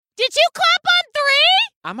Did you clap on 3?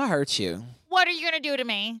 I'm going to hurt you. What are you going to do to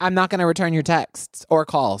me? I'm not going to return your texts or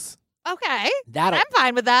calls. Okay. I'm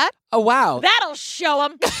fine with that. Oh, wow. That'll show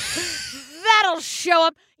him. That'll show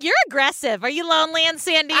him. You're aggressive. Are you lonely in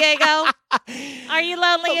San Diego? Are you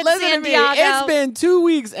lonely in San Diego? It's been 2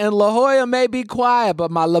 weeks and La Jolla may be quiet, but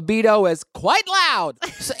my libido is quite loud.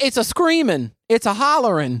 It's a screaming. It's a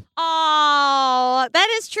hollering. Oh, that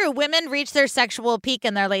is true. Women reach their sexual peak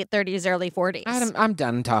in their late 30s, early 40s. I'm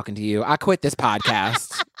done talking to you. I quit this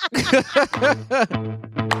podcast.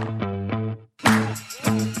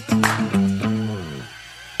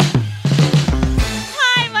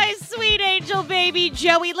 Baby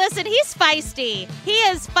Joey, listen, he's feisty. He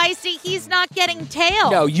is feisty. He's not getting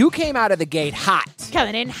tail. No, you came out of the gate hot.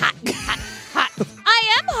 Coming in hot.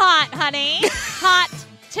 I am hot, honey. Hot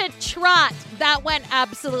to trot. That went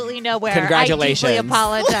absolutely nowhere. Congratulations. I deeply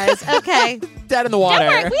apologize. Okay. Dead in the water.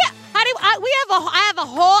 Don't worry. I have a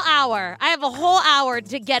whole hour. I have a whole hour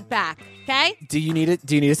to get back. Okay? Do you need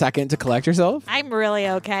a second to collect yourself? I'm really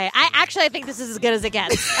okay. I think this is as good as it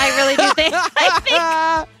gets. I really do think.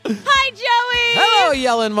 Hi, Joey. Hello,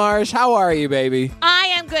 Yellen Marsh. How are you, baby? I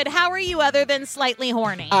am good. How are you other than slightly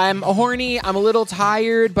horny? I'm horny. I'm a little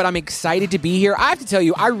tired, but I'm excited to be here. I have to tell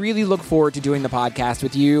you, I really look forward to doing the podcast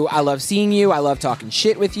with you. I love seeing you. I love talking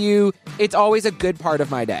shit with you. It's always a good part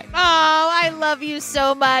of my day. Oh, I love you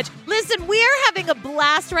so much. Listen, we are having a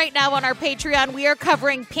blast right now on our Patreon. We are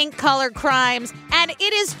covering pink color crimes, and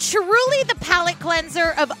it is truly the palate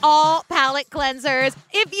cleanser of all palate cleansers.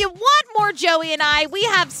 If you want more Joey and I, we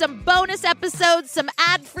have some bonus episodes, some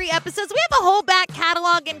ad-free episodes. We have a whole back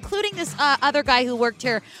catalog, including this other guy who worked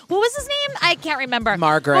here. What was his name? I can't remember.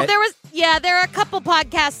 Margaret. Well, there are a couple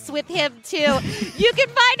podcasts with him, too. You can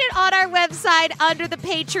find it on our website under the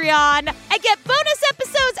Patreon and get bonus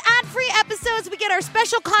episodes, ad-free episodes. We get our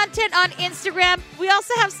special content on Instagram. We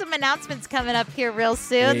also have some announcements coming up here real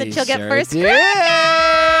soon that you'll get first.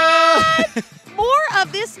 More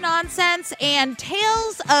of this nonsense and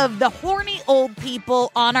tales of the horny old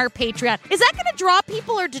people on our Patreon. Is that going to draw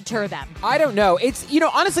people or deter them? I don't know. It's,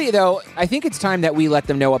 honestly, though, I think it's time that we let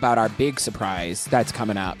them know about our big surprise that's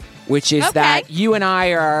coming up, which is that you and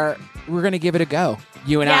we're going to give it a go.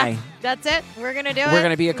 You and I. That's it. We're going to do it. We're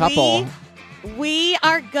going to be a couple. We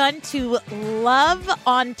are going to love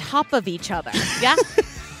on top of each other. Yeah?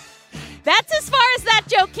 That's as far as that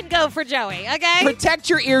joke can go for Joey, okay? Protect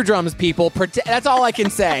your eardrums, people. That's all I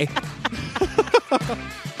can say.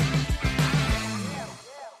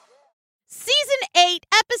 Season 8,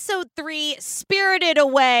 Episode 3, Spirited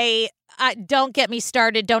Away. Don't get me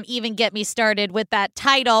started. Don't even get me started with that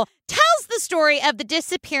title. Tells the story of the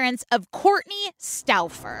disappearance of Kortne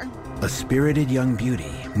Stouffer. A spirited young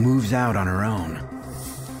beauty moves out on her own.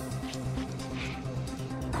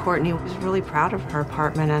 Kortne was really proud of her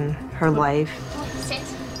apartment and her life. Sit.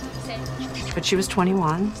 But she was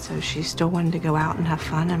 21, so she still wanted to go out and have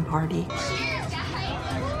fun and party.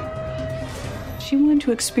 She wanted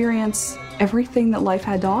to experience everything that life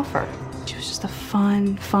had to offer. She was just a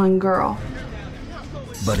fun girl.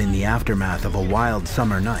 But in the aftermath of a wild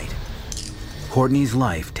summer night, Kortne's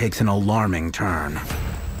life takes an alarming turn.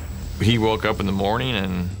 He woke up in the morning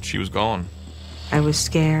and she was gone. I was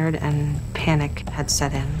scared and panic had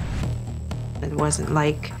set in. It wasn't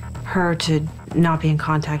like her to not be in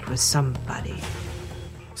contact with somebody.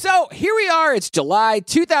 So here we are. It's July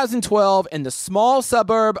 2012 in the small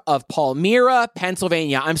suburb of Palmyra,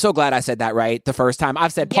 Pennsylvania. I'm so glad I said that right the first time.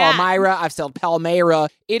 I've said Palmyra. I've said Palmyra.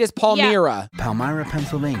 It is Palmyra. Yeah. Palmyra,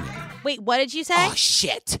 Pennsylvania. Wait, what did you say? Oh,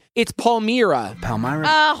 shit. It's Palmyra.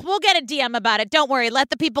 Palmyra? We'll get a DM about it. Don't worry. Let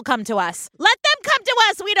the people come to us. Let them come to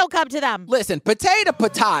us. We don't come to them. Listen, potato,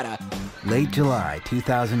 patata. Late July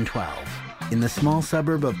 2012, in the small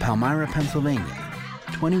suburb of Palmyra, Pennsylvania,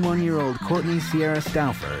 21-year-old Kortne Sierra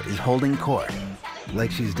Stouffer is holding court, like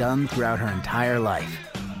she's done throughout her entire life.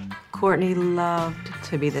 Kortne loved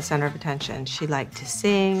to be the center of attention. She liked to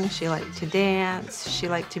sing. She liked to dance. She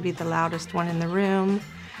liked to be the loudest one in the room.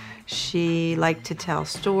 She liked to tell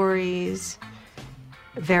stories,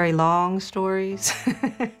 very long stories.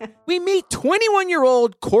 We meet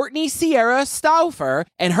 21-year-old Kortne Sierra Stouffer,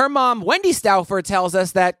 and her mom, Wendy Stouffer, tells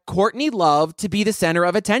us that Kortne loved to be the center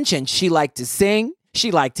of attention. She liked to sing, she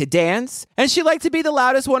liked to dance, and she liked to be the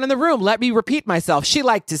loudest one in the room. Let me repeat myself. She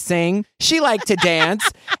liked to sing, she liked to dance,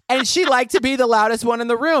 and she liked to be the loudest one in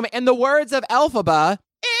the room. In the words of Elphaba,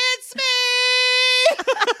 it's me!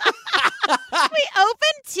 We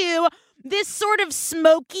open to this sort of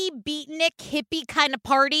smoky, beatnik, hippie kind of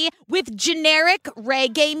party with generic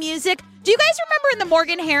reggae music. Do you guys remember in the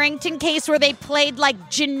Morgan Harrington case where they played like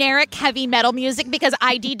generic heavy metal music because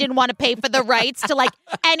ID didn't want to pay for the rights to like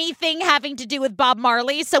anything having to do with Bob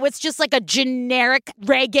Marley? So it's just like a generic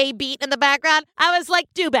reggae beat in the background. I was like,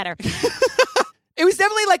 do better. It was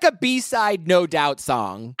definitely like a B-side No Doubt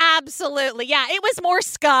song. Absolutely. Yeah, it was more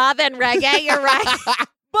ska than reggae. You're right.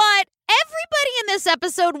 But everybody in this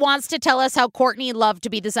episode wants to tell us how Kortne loved to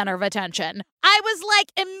be the center of attention. I was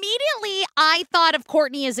like, immediately I thought of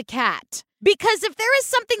Kortne as a cat. Because if there is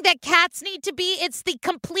something that cats need to be, it's the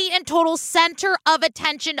complete and total center of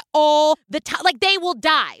attention all the time. Like, they will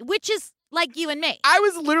die, which is like you and me. I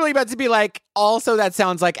was literally about to be like, also that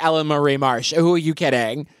sounds like Ellen Marie Marsh. Who are you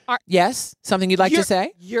kidding? Yes? Something you'd like to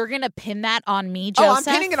say? You're going to pin that on me, Joseph? Oh, I'm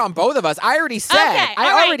pinning it on both of us. I already said. Okay,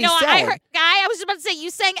 I already said. I was about to say, you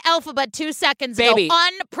sang Alphabet 2 seconds Baby, ago,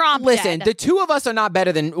 unprompted. Listen, the two of us are not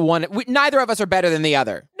better than one. Neither of us are better than the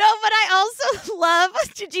other. No, but I also love,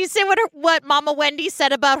 did you say what Mama Wendy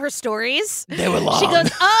said about her stories? They were long. She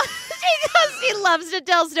goes, she loves to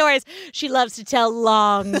tell stories. She loves to tell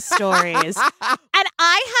long stories. And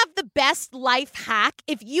I have the best life hack.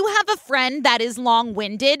 If you have a friend that is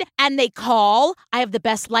long-winded and they call, I have the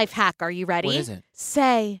best life hack. Are you ready? What is it?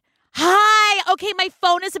 Say, hi. Okay, my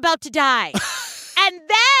phone is about to die. And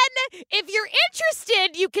then, if you're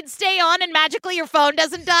interested, you can stay on and magically your phone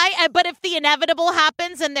doesn't die. But if the inevitable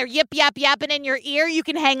happens and they're yapping in your ear, you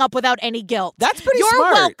can hang up without any guilt. That's pretty You're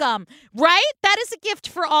smart. welcome, right? That is a gift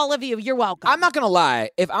for all of you. You're welcome. I'm not going to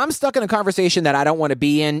lie. If I'm stuck in a conversation that I don't want to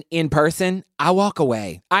be in person, I walk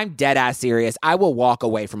away. I'm dead ass serious. I will walk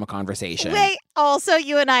away from a conversation. Wait, also,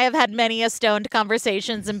 you and I have had many a stoned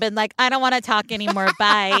conversations and been like, I don't want to talk anymore.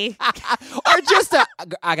 Bye. Or just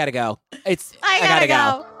I gotta go. I gotta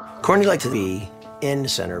go. Kortne liked to be in the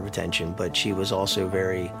center of attention, but she was also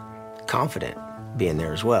very confident being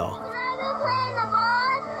there as well.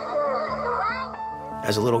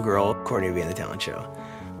 As a little girl, Kortne would be in the talent show.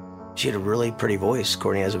 She had a really pretty voice.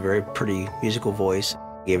 Kortne has a very pretty musical voice.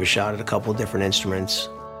 Gave a shot at a couple different instruments.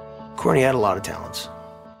 Kortne had a lot of talents.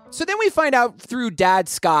 So then we find out through Dad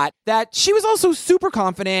Scott that she was also super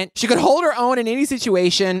confident. She could hold her own in any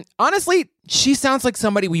situation. Honestly, she sounds like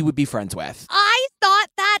somebody we would be friends with. I thought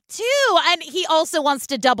that too. And he also wants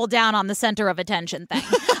to double down on the center of attention thing.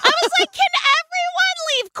 I was like, can everyone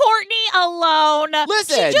leave Kortne alone?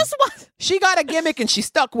 Listen, she got a gimmick and she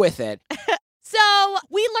stuck with it. So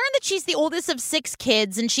we learned that she's the oldest of 6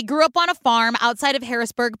 kids and she grew up on a farm outside of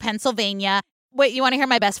Harrisburg, Pennsylvania. Wait, you want to hear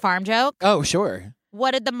my best farm joke? Oh, sure.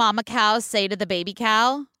 What did the mama cow say to the baby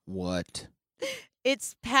cow? What?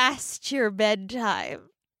 It's past your bedtime.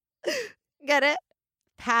 Get it?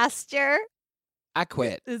 Pasture. I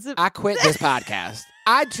quit. I quit this podcast.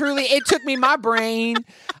 It took me my brain.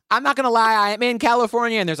 I'm not going to lie. I am in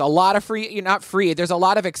California and there's a lot of there's a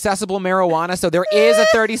lot of accessible marijuana. So there is a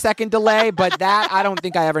 30-second delay, but that I don't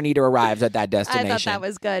think I ever need to arrive at that destination. I thought that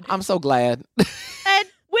was good. I'm so glad. And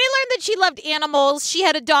we learned that she loved animals. She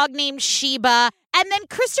had a dog named Sheba. And then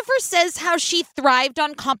Christopher says how she thrived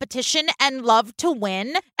on competition and loved to win.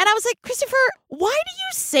 And I was like, Christopher, why do you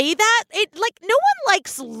say that? No one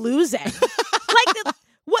likes losing.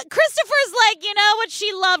 What Christopher's like, you know what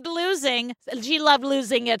she loved losing? She loved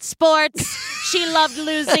losing at sports. She loved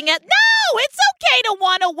losing at... No, it's okay to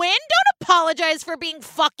want to win. Don't apologize for being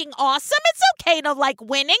fucking awesome. It's okay to like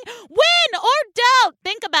winning. Win or don't.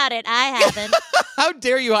 Think about it. I haven't. How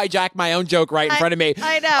dare you hijack my own joke right in front of me?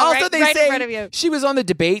 I know. Also, right, they right say in front of you. She was on the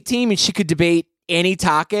debate team and she could debate any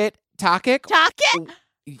topic. Topic?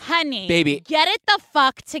 Honey, baby, get it the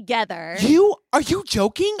fuck together. Are you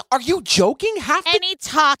joking? Are you joking? Any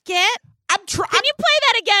topic? I'm trying. Can you play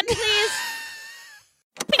that again,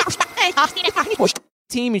 please?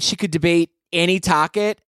 Team and she could debate any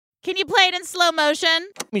topic. Can you play it in slow motion?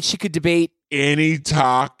 I mean, she could debate any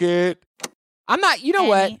topic. I'm not, you know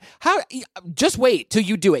what? Just wait till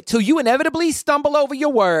you do it. Till you inevitably stumble over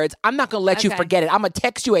your words. I'm not going to let you forget it. I'm going to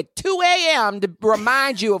text you at 2 a.m. to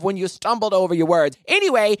remind you of when you stumbled over your words.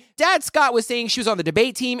 Anyway, Dad Scott was saying she was on the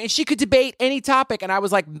debate team and she could debate any topic. And I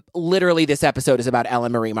was like, literally, this episode is about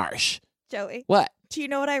Ellen Marie Marsh. Joey. What? Do you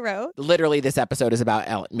know what I wrote? Literally, this episode is about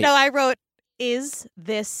Ellen. No, I wrote, is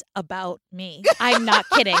this about me? I'm not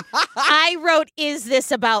kidding. I wrote, is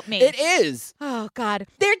this about me? It is. Oh, God.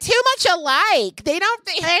 They're too much alike. They're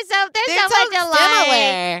so much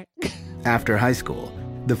alike. After high school,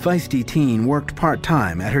 the feisty teen worked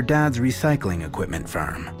part-time at her dad's recycling equipment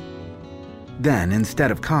firm. Then,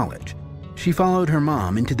 instead of college, she followed her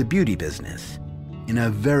mom into the beauty business in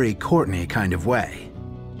a very Kortne kind of way.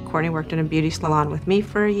 Kortne worked in a beauty salon with me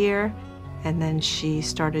for a year, And then she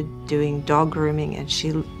started doing dog grooming, and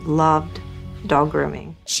she loved dog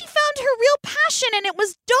grooming. She found her real passion, and it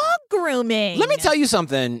was dog grooming. Let me tell you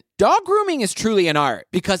something. Dog grooming is truly an art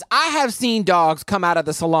because I have seen dogs come out of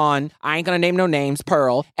the salon. I ain't going to name no names,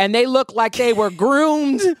 Pearl. And they look like they were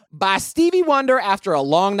groomed by Stevie Wonder after a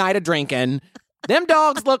long night of drinking. Them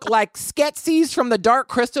dogs look like Skeksis from the Dark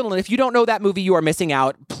Crystal, and if you don't know that movie, you are missing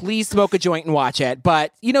out. Please smoke a joint and watch it.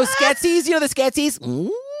 But you know Skeksis? You know the Skeksis?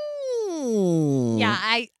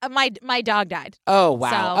 Yeah, my dog died. Oh,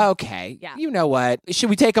 wow. So, okay. yeah. You know what?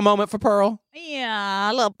 Should we take a moment for Pearl?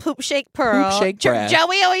 Yeah, a little poop shake Pearl. Poop shake breath.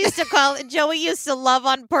 Joey always used to call it. Joey used to love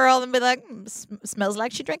on Pearl and be like, smells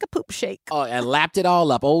like she drank a poop shake. Oh, and lapped it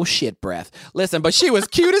all up. Oh, shit breath. Listen, but she was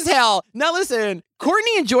cute as hell. Now listen,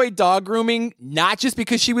 Kortne enjoyed dog grooming, not just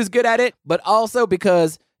because she was good at it, but also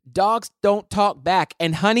because dogs don't talk back.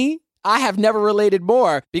 And honey, I have never related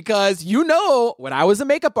more because, you know, when I was a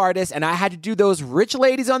makeup artist and I had to do those rich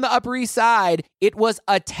ladies on the Upper East Side, it was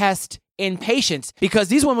a test in patience because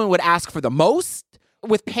these women would ask for the most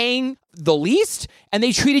with paying the least, and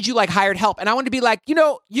they treated you like hired help. And I wanted to be like, you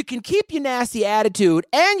know, you can keep your nasty attitude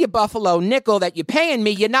and your buffalo nickel that you're paying me.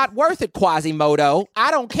 You're not worth it, Quasimodo. I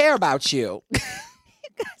don't care about you.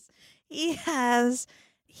 He has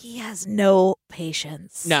no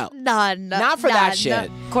patience. No. None. Not for that shit.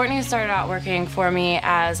 Kortne started out working for me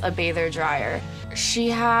as a bather dryer. She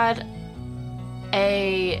had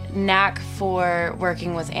a knack for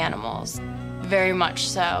working with animals, very much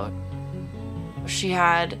so. She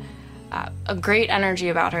had a great energy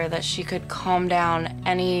about her that she could calm down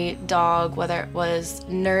any dog, whether it was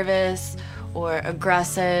nervous or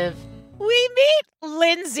aggressive. We meet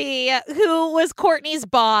Lindsay, who was Kortne's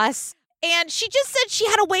boss. And she just said she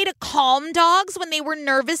had a way to calm dogs when they were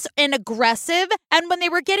nervous and aggressive and when they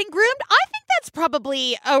were getting groomed. I think that's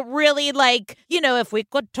probably a really, like, you know, if we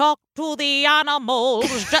could talk to the animals.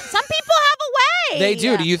 Some people have a way. They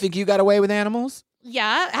do. Do you think you got away with animals?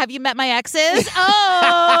 Yeah. Have you met my exes?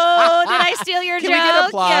 Oh, did I steal your joke? Can we get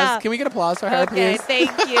applause? Yeah. Can we get applause for her, Okay, please?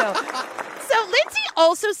 thank you. So Lindsay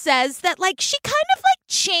also says that, like, she kind of, like,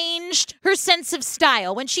 changed her sense of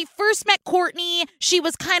style. When she first met Kortne, she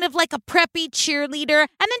was kind of like a preppy cheerleader, and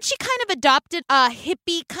then she kind of adopted a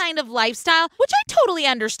hippie kind of lifestyle, which I totally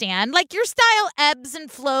understand. Like, your style ebbs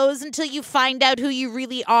and flows until you find out who you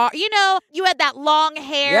really are. You know, you had that long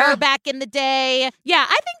hair back in the day. Yeah, I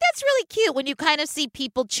think that's really cute when you kind of see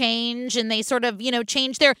people change and they sort of, you know,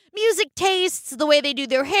 change their music tastes, the way they do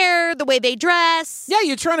their hair, the way they dress. Yeah,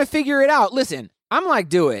 you're trying to figure it out. Listen, I'm like,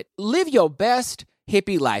 do it. Live your best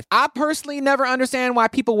hippie life. I personally never understand why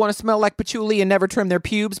people want to smell like patchouli and never trim their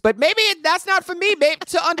pubes, but maybe that's not for me, babe,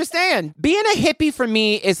 to understand. Being a hippie for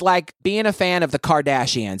me is like being a fan of the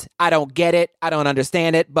Kardashians. I don't get it. I don't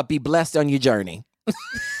understand it, but be blessed on your journey.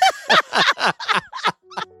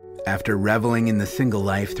 After reveling in the single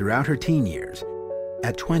life throughout her teen years,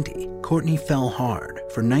 at 20, Kortne fell hard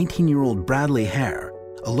for 19-year-old Bradley Hare,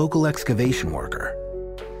 a local excavation worker.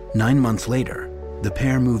 9 months later, the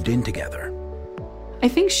pair moved in together. I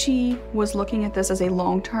think she was looking at this as a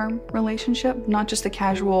long-term relationship, not just a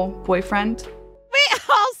casual boyfriend. We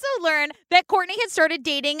also learned that Kortne had started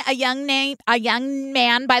dating a young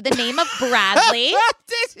man by the name of Bradley.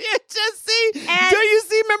 Did you just see? Do you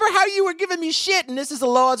see? Remember how you were giving me shit? And this is the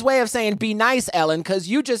Lord's way of saying, be nice, Ellen, because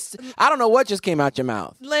you just, I don't know what just came out your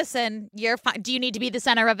mouth. Listen, you're fine. Do you need to be the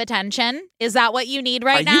center of attention? Is that what you need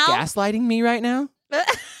right now? Are you gaslighting me right now?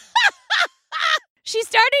 She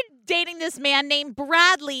started dating this man named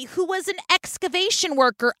Bradley, who was an excavation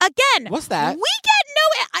worker. Again, what's that? We get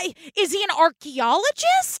no. Is he an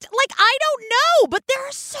archaeologist? Like, I don't know, but there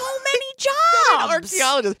are so many jobs.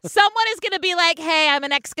 Archaeologist. Someone is going to be like, "Hey, I'm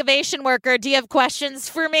an excavation worker. Do you have questions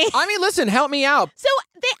for me?" I mean, listen, help me out. So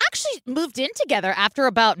they actually moved in together after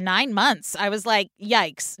about 9 months. I was like,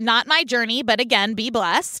 "Yikes! Not my journey." But again, be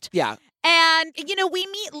blessed. Yeah. And, you know, we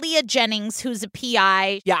meet Leah Jennings, who's a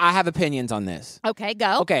PI. Yeah, I have opinions on this. Okay,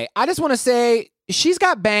 go. Okay, I just want to say she's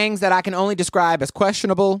got bangs that I can only describe as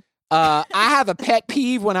questionable. I have a pet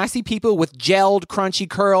peeve when I see people with gelled, crunchy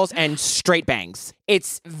curls and straight bangs.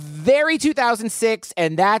 It's very 2006,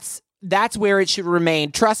 and that's where it should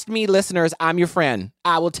remain. Trust me, listeners, I'm your friend.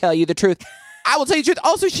 I will tell you the truth. I will tell you the truth.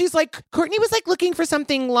 Also, she's like, Kortne was like looking for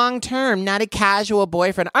something long-term, not a casual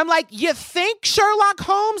boyfriend. I'm like, you think Sherlock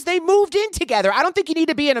Holmes? They moved in together. I don't think you need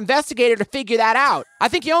to be an investigator to figure that out. I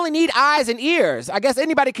think you only need eyes and ears. I guess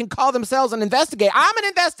anybody can call themselves an investigator. I'm an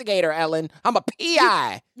investigator, Ellen. I'm a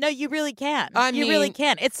PI. No, you really can. You really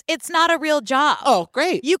can. It's not a real job. Oh,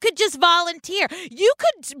 great. You could just volunteer. You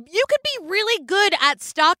could be really good at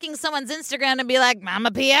stalking someone's Instagram and be like, I'm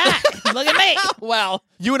a PI. Look at me. Well,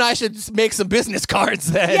 You and I should make some business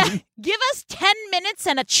cards then. Yeah, give us 10 minutes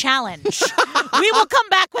and a challenge. We will come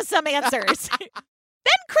back with some answers.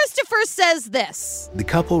 Then Christopher says this. The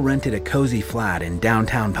couple rented a cozy flat in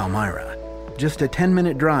downtown Palmyra, just a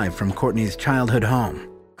 10-minute drive from Kortne's childhood home.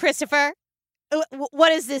 Christopher,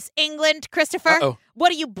 what is this, England, Christopher? Uh-oh. What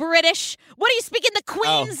are you, British? What are you speaking the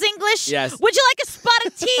Queen's English? Yes. Would you like a spot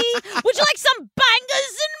of tea? Would you like some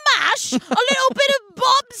bangers and mash? A little bit of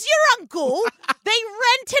Bob's your uncle? They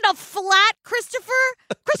rented a flat, Christopher.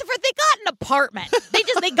 Christopher, they got an apartment.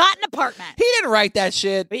 They got an apartment. He didn't write that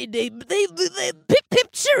shit. They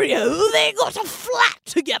pip cheerio. They got a flat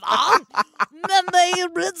together. And they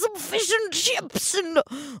had some fish and chips, and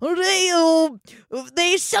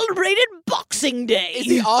they celebrated Boxing Day. Is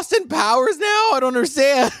he Austin Powers now? I don't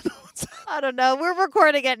understand. I don't know. We're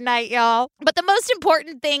recording at night, y'all. But the most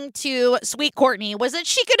important thing to sweet Kortne was that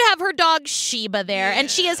she could have her dog Sheba there. And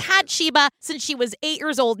she has had Sheba since she was 8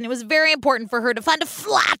 years old. And it was very important for her to find a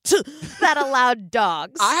flat that allowed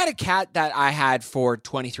dogs. I had a cat that I had for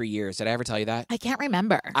 23 years. Did I ever tell you that? I can't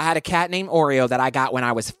remember. I had a cat named Oreo that I got when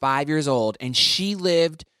I was 5 years old. And she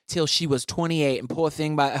lived till she was 28, and poor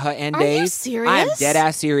thing by her end days. Are you serious? I am dead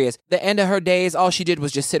ass serious. The end of her days, all she did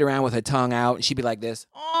was just sit around with her tongue out, and she'd be like this.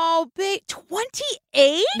 Oh, babe,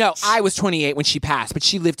 28? No, I was 28 when she passed, but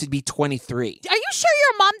she lived to be 23. Are you sure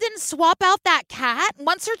your mom didn't swap out that cat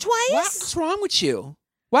once or twice? What's wrong with you?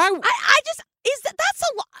 Why? That's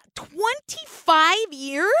a lot. 25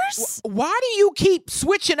 years? Why do you keep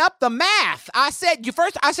switching up the math? I said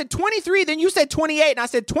 23, then you said 28, and I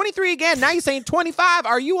said 23 again. Now you're saying 25.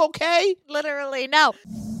 Are you okay? Literally, no.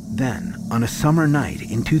 Then, on a summer night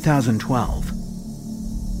in 2012,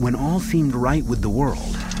 when all seemed right with the world,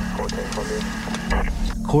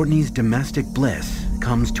 Kortne's domestic bliss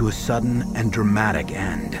comes to a sudden and dramatic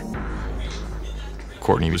end.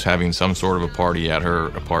 Kortne was having some sort of a party at her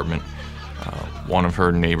apartment. One of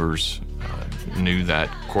her neighbors knew that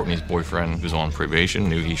Kortne's boyfriend was on probation,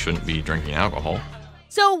 knew he shouldn't be drinking alcohol.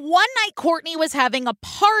 So one night Kortne was having a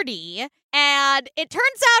party, and it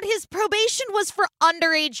turns out his probation was for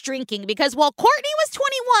underage drinking because while Kortne was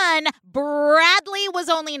 21, Bradley was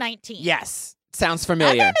only 19. Yes. Sounds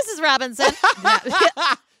familiar. Okay, Mrs. Robinson.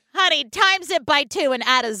 Honey, times it by 2 and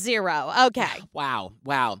add a 0. Okay. Wow.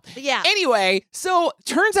 Yeah. Anyway, so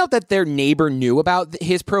turns out that their neighbor knew about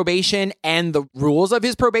his probation and the rules of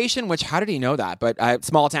his probation, which how did he know that? But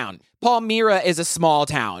small town. Palmyra is a small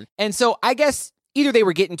town. And so I guess either they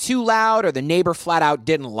were getting too loud or the neighbor flat out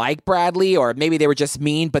didn't like Bradley, or maybe they were just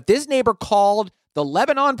mean. But this neighbor called the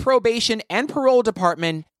Lebanon Probation and Parole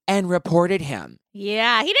Department and reported him.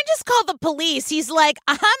 Yeah, he didn't just call the police. He's like,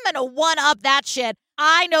 I'm going to one-up that shit.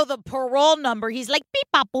 I know the parole number. He's like, beep,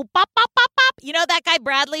 pop, boop, pop, pop, pop, pop. You know that guy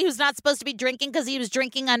Bradley who's not supposed to be drinking because he was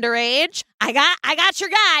drinking underage? I got your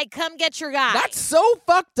guy. Come get your guy. That's so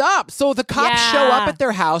fucked up. So the cops show up at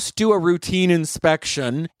their house, do a routine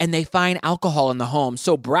inspection, and they find alcohol in the home.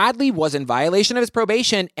 So Bradley was in violation of his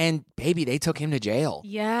probation, and baby, they took him to jail.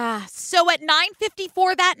 Yeah. So at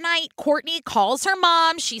 9:54 that night, Kortne calls her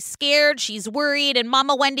mom. She's scared. She's worried. And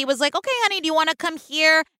Mama Wendy was like, okay, honey, do you want to come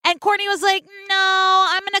here? And Kortne was like, no,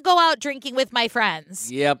 I'm going to go out drinking with my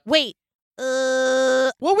friends. Yep. Wait.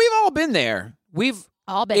 Well, we've all been there. We've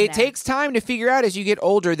all been there. It takes time to figure out as you get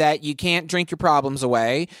older that you can't drink your problems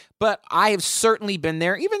away. But I have certainly been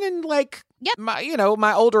there, even in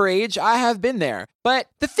my older age. I have been there. But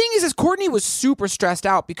the thing is Kortne was super stressed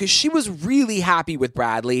out because she was really happy with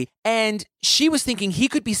Bradley, and she was thinking he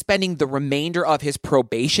could be spending the remainder of his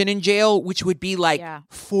probation in jail, which would be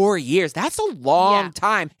 4 years. That's a long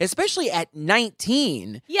time, especially at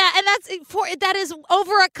 19. Yeah, and that is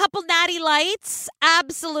over a couple natty lights.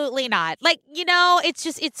 Absolutely not.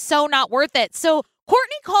 It's so not worth it. So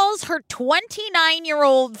Kortne calls her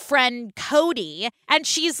 29-year-old friend Cody, and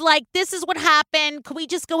she's like, this is what happened. Can we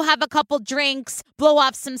just go have a couple drinks, blow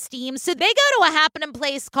off some steam? So they go to a happening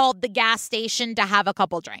place called the gas station to have a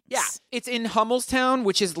couple drinks. Yeah, it's in Hummelstown,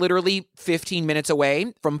 which is literally 15 minutes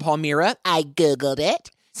away from Palmyra. I Googled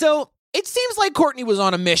it. So it seems like Kortne was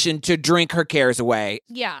on a mission to drink her cares away.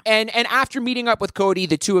 Yeah. And after meeting up with Cody,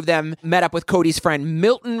 the two of them met up with Cody's friend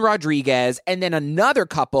Milton Rodriguez and then another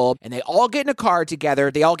couple, and they all get in a car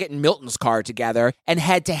together. They all get in Milton's car together and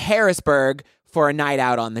head to Harrisburg for a night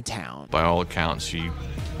out on the town. By all accounts, she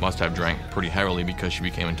must have drank pretty heavily because she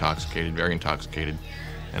became intoxicated, very intoxicated,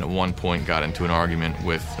 and at one point got into an argument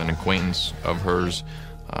with an acquaintance of hers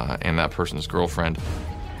and that person's girlfriend.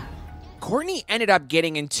 Kortne ended up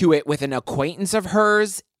getting into it with an acquaintance of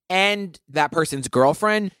hers and that person's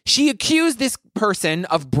girlfriend. She accused this person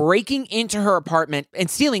of breaking into her apartment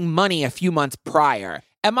and stealing money a few months prior.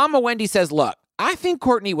 And Mama Wendy says, look, I think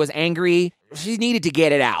Kortne was angry. She needed to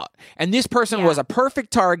get it out. And this person was a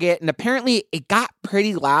perfect target. And apparently it got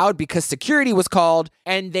pretty loud because security was called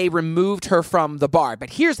and they removed her from the bar. But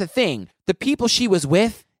here's the thing. The people she was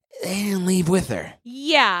with, they didn't leave with her.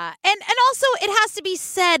 Yeah. And also it has to be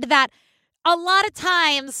said that a lot of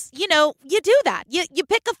times, you know, you do that. You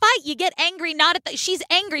pick a fight. You get angry. She's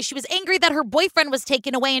angry. She was angry that her boyfriend was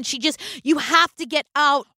taken away, and you have to get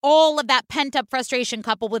out all of that pent-up frustration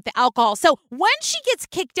coupled with the alcohol. So when she gets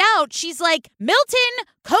kicked out, she's like, Milton,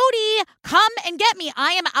 Cody, come and get me.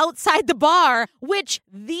 I am outside the bar, which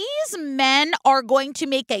these men are going to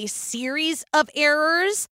make a series of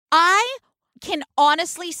errors. I can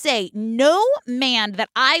honestly say no man that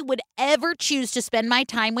I would ever choose to spend my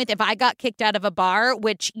time with if I got kicked out of a bar,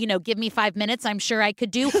 which, you know, give me 5 minutes, I'm sure I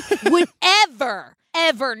could do, would ever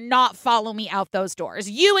not follow me out those doors.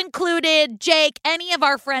 You included, Jake, any of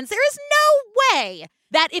our friends. There is no way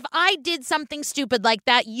that if I did something stupid like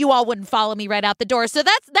that, you all wouldn't follow me right out the door. So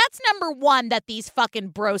that's number one that these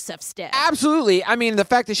fucking brosifs did. Absolutely. I mean, the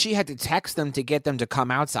fact that she had to text them to get them to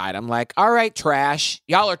come outside, I'm like, all right, trash.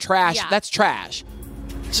 Y'all are trash. Yeah. That's trash.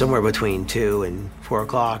 Somewhere between 2 and 4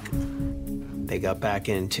 o'clock, they got back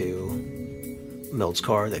into Milt's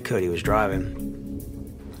car that Cody was driving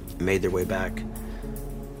and made their way back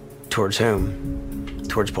towards home,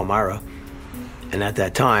 towards Palmyra. And at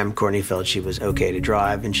that time, Kortne felt she was okay to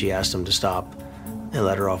drive, and she asked him to stop and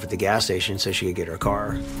let her off at the gas station so she could get her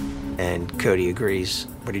car. And Cody agrees,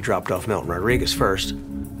 but he dropped off Milton Rodriguez first,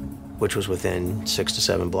 which was within 6 to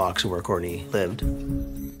 7 blocks of where Kortne lived.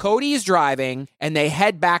 Cody is driving, and they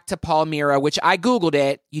head back to Palmyra, which I Googled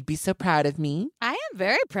it. You'd be so proud of me. I am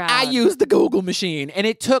very proud. I used the Google machine, and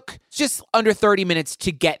it took just under 30 minutes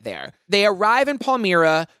to get there. They arrive in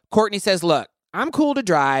Palmyra. Kortne says, look, I'm cool to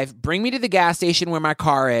drive. Bring me to the gas station where my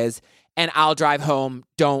car is, and I'll drive home.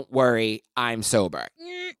 Don't worry, I'm sober.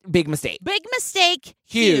 Big mistake. Big mistake.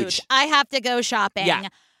 Huge. I have to go shopping. Yeah.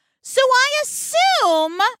 So I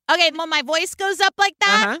assume, okay, when my voice goes up like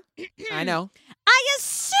that, I know. I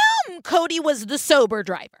assume Cody was the sober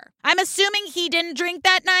driver. I'm assuming he didn't drink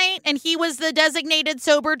that night and he was the designated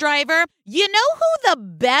sober driver. You know who the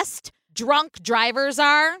best drunk drivers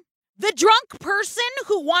are? The drunk person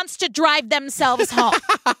who wants to drive themselves home.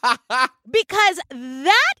 Because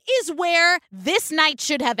that is where this night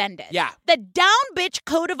should have ended. Yeah. The down bitch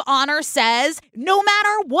code of honor says no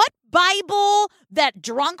matter what Bible that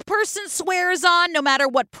drunk person swears on, no matter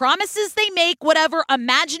what promises they make, whatever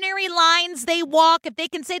imaginary lines they walk, if they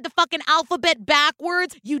can say the fucking alphabet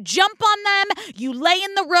backwards, you jump on them, you lay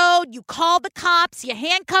in the road, you call the cops, you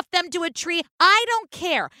handcuff them to a tree. I don't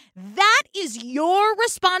care. That is your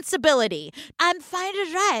responsibility. I'm fine to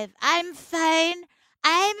drive. I'm fine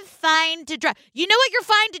to drive. You know what you're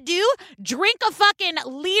fine to do? Drink a fucking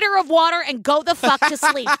liter of water and go the fuck to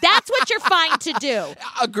sleep. That's what you're fine to do.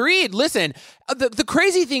 Agreed. Listen, the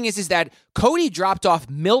crazy thing is that Cody dropped off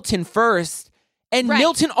Milton first, and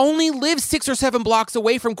Milton only lives 6 or 7 blocks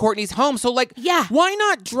away from Kortne's home. So, why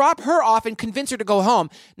not drop her off and convince her to go home?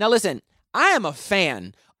 Now, listen, I am a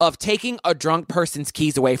fan of taking a drunk person's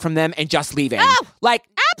keys away from them and just leaving. Oh,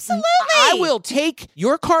 absolutely. I will take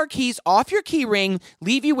your car keys off your key ring,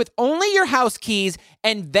 leave you with only your house keys,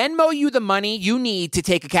 and Venmo you the money you need to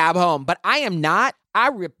take a cab home. But I am not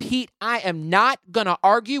going to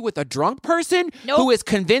argue with a drunk person who is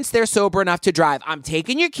convinced they're sober enough to drive. I'm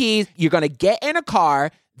taking your keys. You're going to get in a car.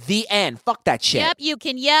 The end. Fuck that shit. Yep, you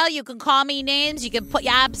can yell. You can call me names. You can put...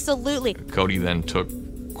 Yeah, absolutely. Cody then took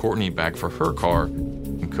Kortne back for her car,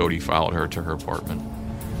 and Cody followed her to her apartment.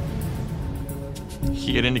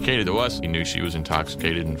 He had indicated to us he knew she was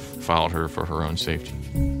intoxicated and followed her for her own safety.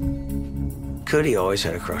 Cody always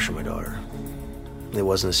had a crush on my daughter. It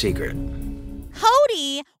wasn't a secret.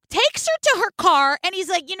 Cody takes her to her car, and he's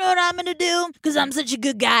like, you know what I'm going to do? Because I'm such a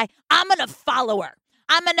good guy. I'm going to follow her.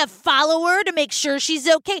 I'm going to follow her to make sure she's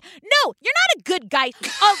okay. No, you're not a good guy. A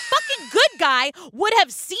fucking good guy would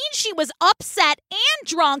have seen she was upset and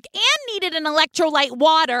drunk and needed an electrolyte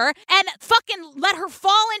water and fucking let her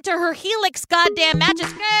fall into her Helix goddamn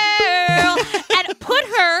mattress, girl, and put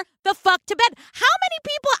her the fuck to bed. How many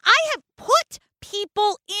people I have put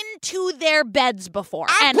people into their beds before?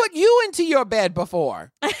 I put you into your bed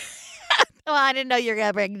before. Well, I didn't know you were going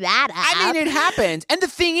to bring that up. I mean, it happens. And the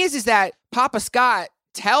thing is that Papa Scott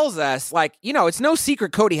tells us, it's no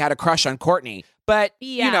secret Cody had a crush on Kortne, but,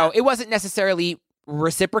 it wasn't necessarily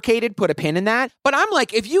reciprocated, put a pin in that. But I'm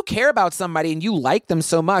like, if you care about somebody and you like them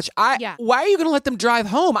so much, why are you going to let them drive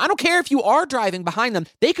home? I don't care if you are driving behind them.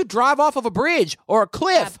 They could drive off of a bridge or a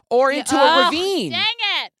cliff or into a ravine. Dang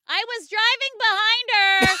it. I was driving behind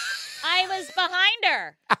her. I was behind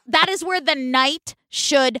her. That is where the night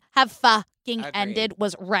should have fucking ended,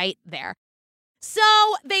 was right there. So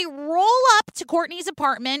they roll up to Kortne's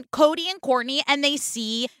apartment, Cody and Kortne, and they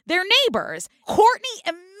see their neighbors. Kortne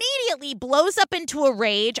immediately blows up into a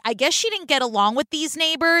rage. I guess she didn't get along with these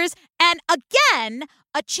neighbors. And again,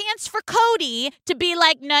 a chance for Cody to be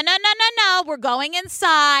like, no, we're going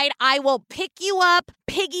inside. I will pick you up,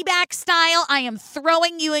 piggyback style. I am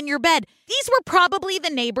throwing you in your bed. These were probably the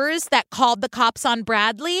neighbors that called the cops on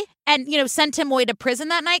Bradley and, sent him away to prison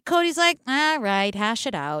that night. Cody's like, all right, hash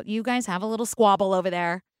it out. You guys have a little squabble over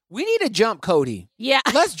there. We need to jump Cody. Yeah.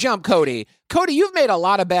 Let's jump Cody. Cody, you've made a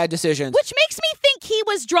lot of bad decisions. Which makes me think he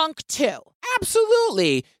was drunk too.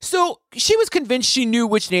 Absolutely. So she was convinced she knew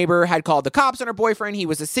which neighbor had called the cops on her boyfriend. He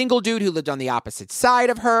was a single dude who lived on the opposite side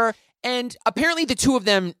of her. And apparently the two of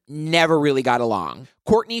them never really got along.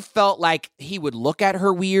 Kortne felt like he would look at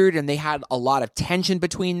her weird and they had a lot of tension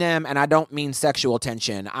between them. And I don't mean sexual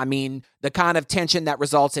tension. I mean the kind of tension that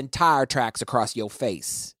results in tire tracks across your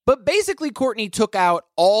face. But basically, Kortne took out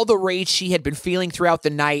all the rage she had been feeling throughout the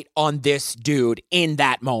night on this dude in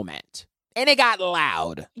that moment. And it got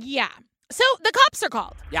loud. Yeah. So the cops are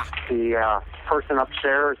called. Yeah. The person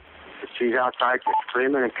upstairs, she's outside just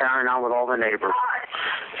screaming and carrying on with all the neighbors.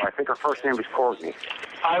 I think her first name is Kortne.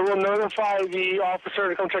 I will notify the officer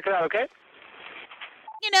to come check it out, okay?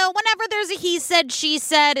 Whenever there's a he said, she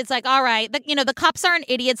said, it's like, all right, the cops aren't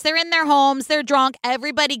idiots. They're in their homes. They're drunk.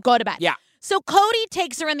 Everybody go to bed. Yeah. So Cody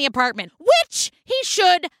takes her in the apartment, which he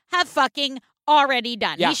should have fucking already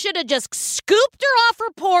done. Yeah. He should have just scooped her off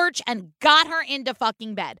her porch and got her into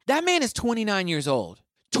fucking bed. That man is 29 years old.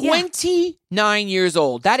 29 years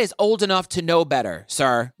old. That is old enough to know better,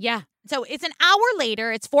 sir. Yeah. So it's an hour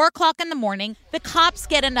later. It's 4:00 in the morning. The cops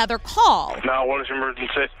get another call. Now, what is your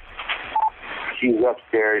emergency? She's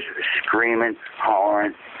upstairs screaming,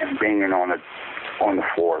 hollering, and banging on the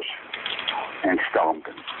floors and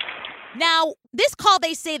stomping. Now, this call,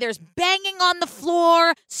 they say there's banging on the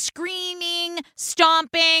floor, screaming,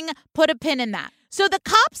 stomping. Put a pin in that. So the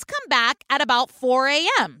cops come back at about 4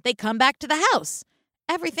 a.m. They come back to the house.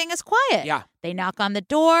 Everything is quiet. Yeah. They knock on the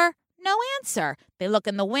door. No answer. They look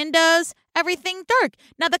in the windows. Everything dark.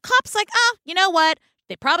 Now the cop's like, you know what?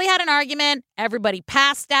 They probably had an argument. Everybody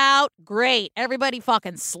passed out. Great. Everybody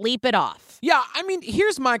fucking sleep it off. Yeah, I mean,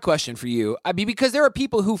 here's my question for you. I mean, because there are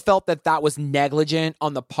people who felt that was negligent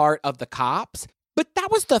on the part of the cops, but that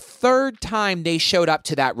was the third time they showed up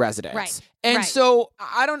to that residence. Right. And so,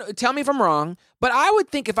 I don't know, tell me if I'm wrong, but I would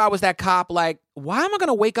think if I was that cop, like, why am I going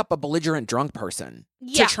to wake up a belligerent drunk person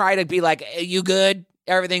to try to be like, you good?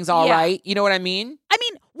 Everything's all right? You know what I mean? I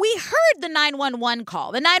mean, we heard the 911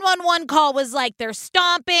 call. The 911 call was like, they're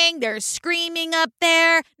stomping, they're screaming up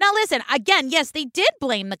there. Now, listen, again, yes, they did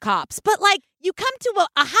blame the cops, but like, you come to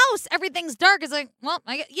a house, everything's dark. It's like, well,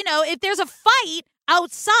 if there's a fight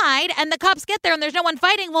outside and the cops get there and there's no one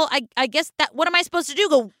fighting, well, I guess what am I supposed to do?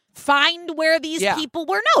 Go find where these people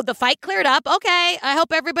were? No, the fight cleared up. Okay, I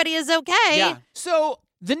hope everybody is okay. Yeah. So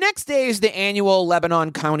the next day is the annual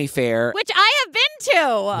Lebanon County Fair. Which I have been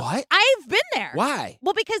to. What? I've been there. Why?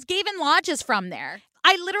 Well, because Gavin Lodge is from there.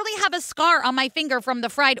 I literally have a scar on my finger from the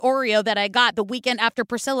fried Oreo that I got the weekend after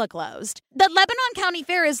Priscilla closed. The Lebanon County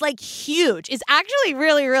Fair is like huge. It's actually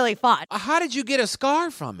really, really fun. How did you get a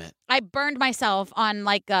scar from it? I burned myself on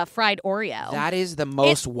like a fried Oreo. That is the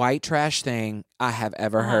most white trash thing I have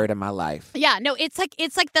ever heard in my life. Yeah, no, it's like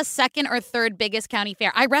the second or third biggest county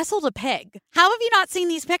fair. I wrestled a pig. How have you not seen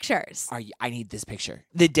these pictures? I need this picture.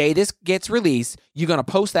 The day this gets released, you're going to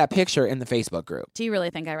post that picture in the Facebook group. Do you really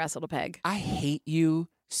think I wrestled a pig? I hate you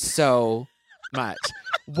so much.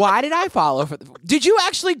 Why did I follow? Did you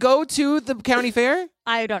actually go to the county fair?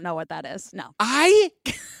 I don't know what that is. No.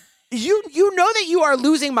 You know that you are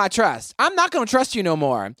losing my trust. I'm not going to trust you no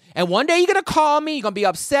more. And one day you're going to call me, you're going to be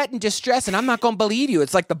upset and distressed, and I'm not going to believe you.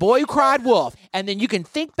 It's like the boy who cried wolf. And then you can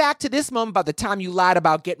think back to this moment about the time you lied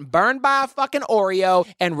about getting burned by a fucking Oreo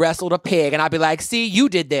and wrestled a pig. And I'll be like, see, you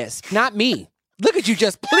did this, not me. Look at you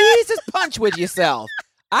just, please just punch with yourself.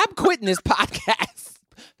 I'm quitting this podcast.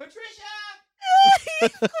 Patricia! You've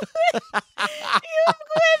quit 3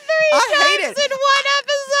 times in one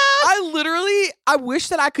episode. I wish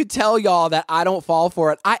that I could tell y'all that I don't fall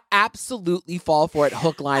for it. I absolutely fall for it,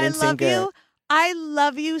 hook, line, and sinker. I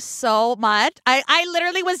love you so much. I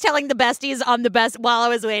literally was telling the besties on the best while I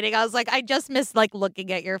was waiting. I was like, I just miss like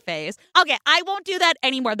looking at your face. Okay, I won't do that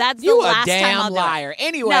anymore. That's the last time I'll do it. You a damn liar.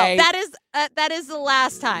 Anyway. No, that is the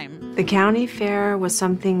last time. The county fair was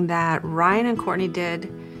something that Ryan and Kortne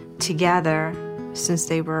did together since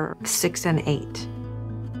they were 6 and 8.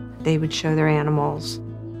 They would show their animals.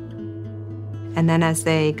 And then as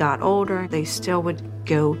they got older, they still would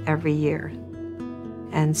go every year.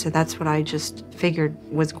 And so that's what I just figured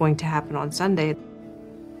was going to happen on Sunday.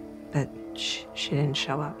 But she didn't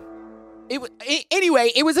show up.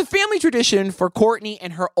 Anyway, it was a family tradition for Kortne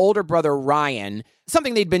and her older brother Ryan,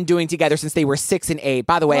 something they'd been doing together since they were 6 and 8.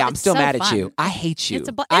 By the way, I'm still mad at you. I hate you.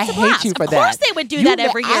 I hate you for that. Of course they would do that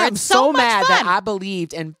every year. I'm it's so mad much that fun. I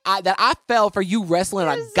believed and that I fell for you wrestling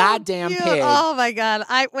a goddamn cute. pig. Oh my God.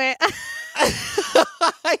 Wait.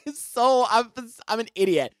 I'm an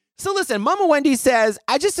idiot. So listen, Mama Wendy says,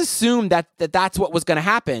 I just assumed that's what was going to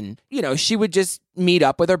happen. You know, she would just meet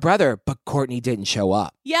up with her brother, but Kortne didn't show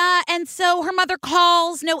up. Yeah, and so her mother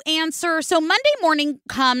calls, no answer. So Monday morning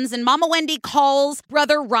comes and Mama Wendy calls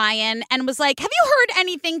brother Ryan and was like, have you heard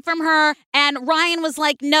anything from her? And Ryan was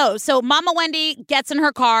like, no. So Mama Wendy gets in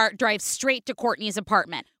her car, drives straight to Kortne's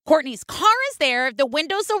apartment. Kortne's car is there. The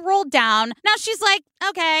windows are rolled down. Now she's like,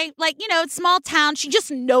 okay, it's small town. She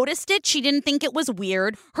just noticed it. She didn't think it was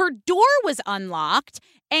weird. Her door was unlocked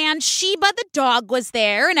and Sheba the dog was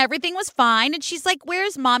there and everything was fine. And she's like,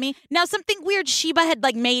 where's mommy? Now something weird Sheba had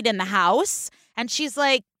made in the house. And she's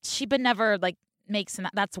like, Sheba never makes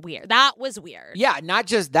that. That's weird. That was weird. Yeah, not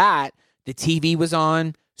just that. The TV was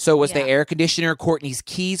on. So was the air conditioner. Kortne's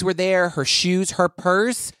keys were there, her shoes, her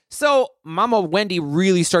purse. So Mama Wendy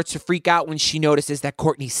really starts to freak out when she notices that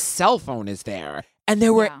Kortne's cell phone is there. And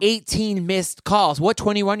there were 18 missed calls. What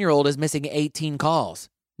 21-year-old is missing 18 calls?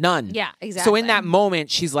 None. Yeah, exactly. So in that moment,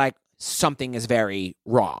 she's like, something is very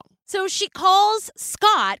wrong. So she calls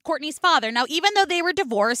Scott, Kortne's father. Now, even though they were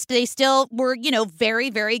divorced, they still were, very,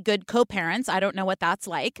 very good co-parents. I don't know what that's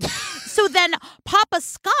like. So then Papa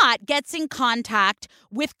Scott gets in contact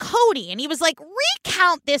with Cody, and he was like,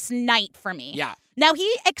 recount this night for me. Yeah. Now,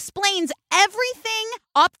 he explains everything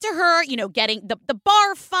up to her, getting the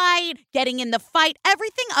bar fight, getting in the fight,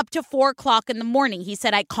 everything up to 4 o'clock in the morning. He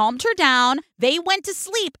said, I calmed her down. They went to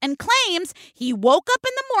sleep and claims he woke up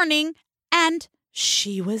in the morning and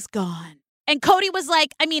she was gone. And Cody was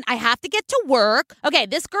like, I have to get to work. Okay,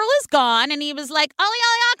 this girl is gone. And he was like, ollie,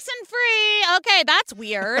 oxen free. Okay, that's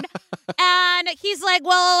weird. And he's like,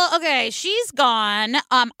 well, okay, she's gone.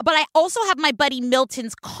 But I also have my buddy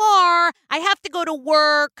Milton's car. I have to go to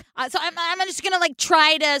work. So I'm just going to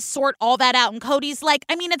try to sort all that out. And Cody's like,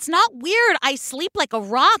 it's not weird. I sleep like a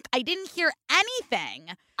rock. I didn't hear anything.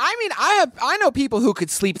 I know people who could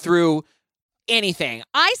sleep through anything.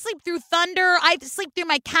 I sleep through thunder. I sleep through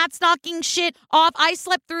my cat's knocking shit off. I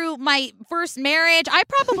slept through my first marriage. I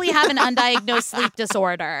probably have an undiagnosed sleep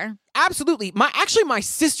disorder. Absolutely. My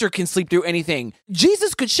sister can sleep through anything.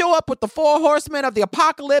 Jesus could show up with the 4 horsemen of the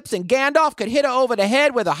apocalypse and Gandalf could hit her over the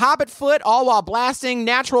head with a hobbit foot, all while blasting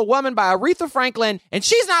Natural Woman by Aretha Franklin, and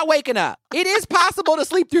she's not waking up. It is possible to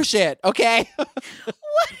sleep through shit, okay?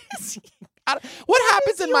 What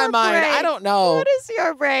happens in my mind? I don't know. What is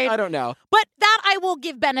your brain? I don't know. But that I will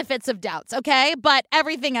give benefits of doubts, okay? But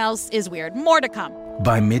everything else is weird. More to come.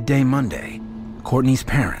 By midday Monday, Kortne's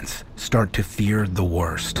parents start to fear the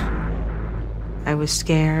worst. I was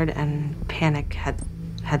scared and panic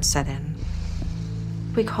had set in.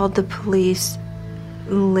 We called the police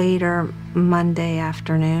later Monday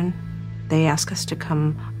afternoon. They asked us to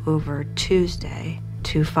come over Tuesday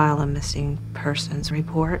to file a missing persons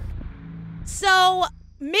report. So,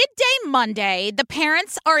 midday Monday, the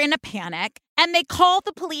parents are in a panic, and they call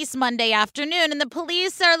the police Monday afternoon, and the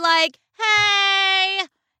police are like, hey,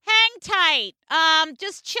 hang tight,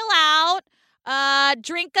 just chill out,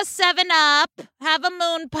 drink a 7-Up, have a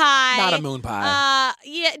moon pie. Not a moon pie.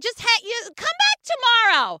 Come back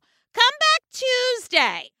tomorrow. Come back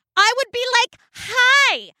Tuesday. I would be like,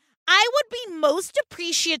 hi. I would be most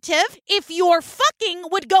appreciative if your fucking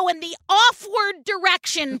would go in the offward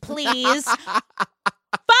direction, please. Fucking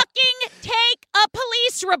take a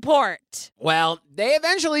police report. Well, they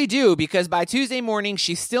eventually do, because by Tuesday morning,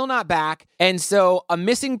 she's still not back. And so a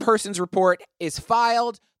missing persons report is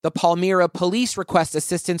filed. The Palmyra police request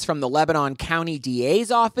assistance from the Lebanon County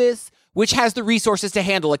DA's office, which has the resources to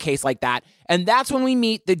handle a case like that. And that's when we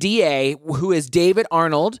meet the DA, who is David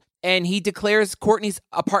Arnold. And he declares Kortne's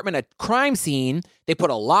apartment a crime scene. They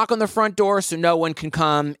put a lock on the front door so no one can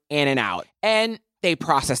come in and out. And they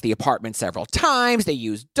process the apartment several times. They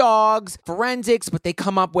use dogs, forensics, but they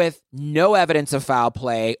come up with no evidence of foul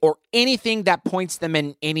play or anything that points them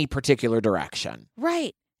in any particular direction.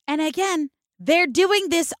 Right. And again, they're doing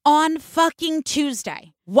this on fucking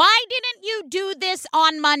Tuesday. Why didn't you do this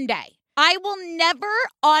on Monday? I will never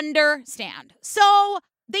understand. So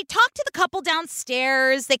they talked to the couple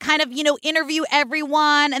downstairs. They kind of, interview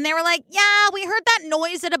everyone. And they were like, yeah, we heard that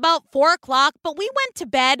noise at about 4 o'clock, but we went to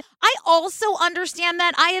bed. I also understand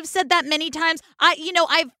that. I have said that many times.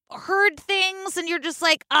 I've heard things and you're just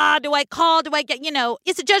like, do I call? Do I get,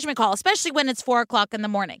 it's a judgment call, especially when it's 4 o'clock in the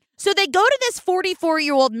morning. So they go to this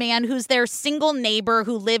 44-year-old man who's their single neighbor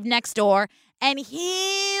who lived next door. And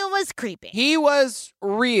he was creepy. He was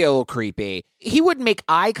real creepy. He wouldn't make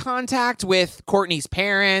eye contact with Kortne's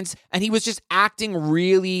parents, and he was just acting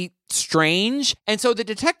really strange. And so the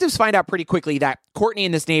detectives find out pretty quickly that Kortne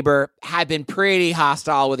and this neighbor had been pretty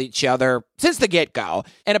hostile with each other since the get-go.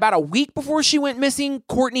 And about a week before she went missing,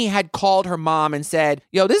 Kortne had called her mom and said,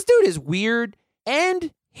 yo, this dude is weird,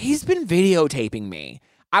 and he's been videotaping me.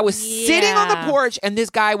 I was sitting on the porch, and this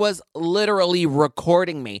guy was literally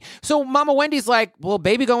recording me. So Mama Wendy's like, well,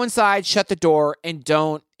 baby, go inside, shut the door, and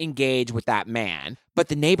don't engage with that man. But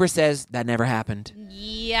the neighbor says that never happened.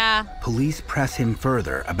 Yeah. Police press him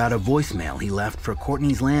further about a voicemail he left for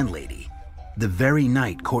Kortne's landlady the very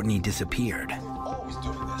night Kortne disappeared.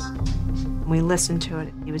 We listened to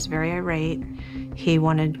it. He was very irate. He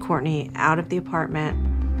wanted Kortne out of the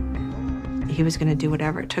apartment. He was going to do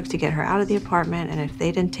whatever it took to get her out of the apartment, and if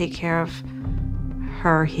they didn't take care of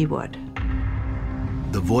her, he would.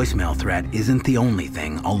 The voicemail threat isn't the only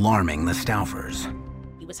thing alarming the Stouffers.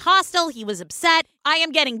 He was hostile. He was upset. I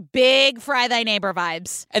am getting big Fry Thy Neighbor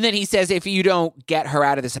vibes. And then he says, if you don't get her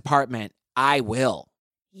out of this apartment, I will.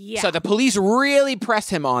 Yeah. So the police really press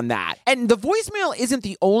him on that. And the voicemail isn't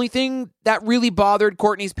the only thing that really bothered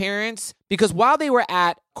Kortne's parents, because while they were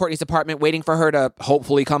at Kortne's apartment waiting for her to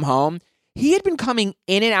hopefully come home, he had been coming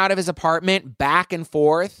in and out of his apartment back and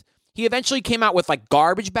forth. He eventually came out with like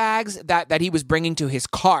garbage bags that he was bringing to his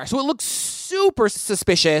car. So it looked super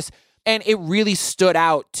suspicious, and it really stood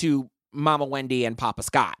out to Mama Wendy and Papa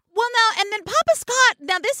Scott. Well, now, and then Papa Scott,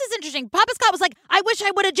 now this is interesting. Papa Scott was like, I wish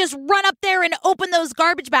I would have just run up there and opened those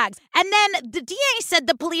garbage bags. And then the DA said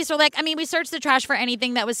the police were like, we searched the trash for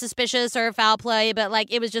anything that was suspicious or foul play, but like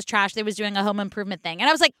it was just trash. They was doing a home improvement thing. And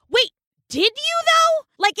I was like, wait. Did you, though?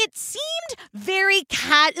 Like, it seemed very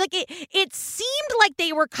it seemed like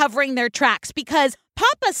they were covering their tracks, because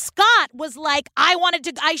Papa Scott was like, I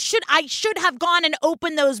should have gone and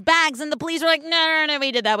opened those bags. And the police were like, no,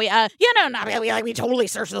 we did that. We totally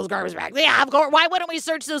searched those garbage bags. Yeah, of course. Why wouldn't we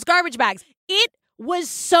search those garbage bags? It was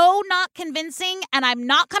so not convincing, and I'm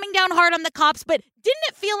not coming down hard on the cops, but didn't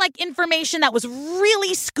it feel like information that was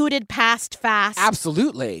really scooted past fast?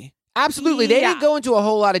 Absolutely. They didn't go into a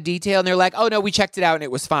whole lot of detail, and they're like, oh, no, we checked it out, and it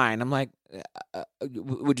was fine. I'm like,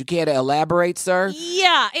 would you care to elaborate, sir?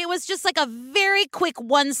 Yeah, it was just like a very quick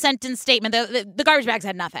one-sentence statement. The garbage bags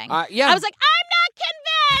had nothing. Yeah. I was like,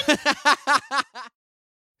 I'm not convinced!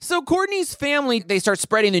 So Kortne's family, they start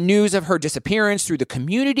spreading the news of her disappearance through the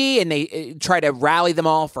community, and they try to rally them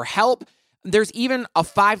all for help. There's even a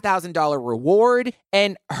 $5,000 reward,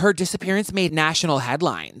 and her disappearance made national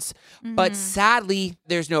headlines. Mm-hmm. But sadly,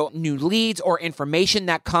 there's no new leads or information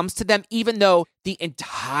that comes to them, even though the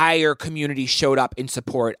entire community showed up in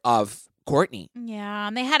support of Kortne. Yeah,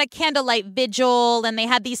 and they had a candlelight vigil, and they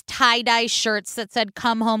had these tie-dye shirts that said,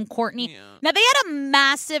 come home, Kortne. Yeah. Now, they had a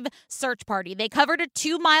massive search party. They covered a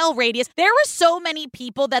 2-mile radius. There were so many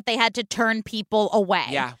people that they had to turn people away.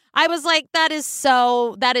 Yeah. I was like, that is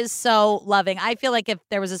so loving. I feel like if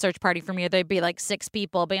there was a search party for me, there'd be like 6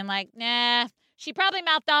 people being like, nah, she probably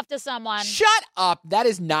mouthed off to someone. Shut up. That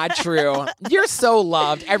is not true. You're so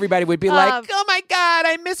loved. Everybody would be like, oh my God,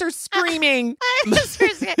 I miss her screaming. I miss her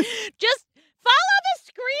screaming. Just follow the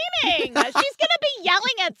screaming. She's going to be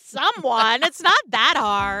yelling at someone. It's not that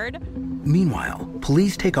hard. Meanwhile,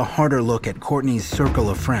 police take a harder look at Kortne's circle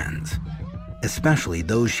of friends, especially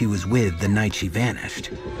those she was with the night she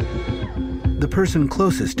vanished. The person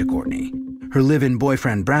closest to Kortne, her live-in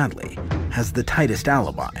boyfriend Bradley, has the tightest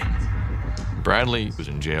alibi. Bradley was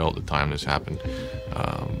in jail at the time this happened,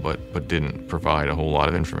 but didn't provide a whole lot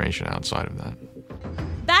of information outside of that.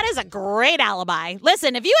 That is a great alibi.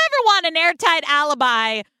 Listen, if you ever want an airtight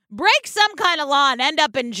alibi, break some kind of law and end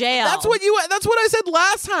up in jail. That's what I said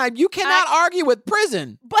last time. You cannot argue with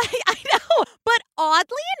prison. But I know. But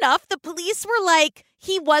oddly enough, the police were like,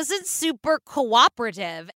 he wasn't super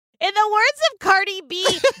cooperative. In the words of Cardi B,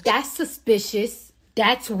 that's suspicious.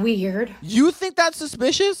 That's weird. You think that's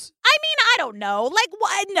suspicious? I mean, I don't know. Like,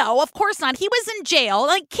 what? No, of course not. He was in jail.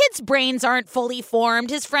 Like, kids' brains aren't fully formed.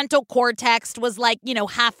 His frontal cortex was like,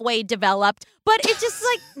 halfway developed. But it's just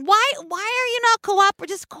like, why are you not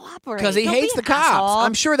cooperating? Just cooperate. Because he hates the cops. Asshole.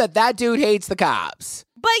 I'm sure that dude hates the cops.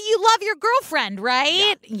 But you love your girlfriend,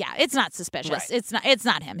 right? Yeah, it's not suspicious. Right. It's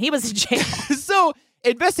not him. He was in jail. So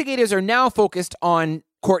investigators are now focused on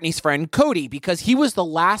Kortne's friend Cody because he was the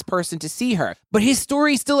last person to see her. But his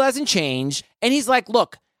story still hasn't changed. And he's like,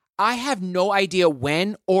 look, I have no idea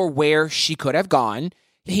when or where she could have gone.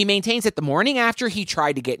 He maintains that the morning after he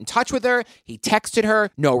tried to get in touch with her, he texted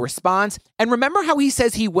her, no response. And remember how he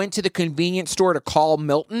says he went to the convenience store to call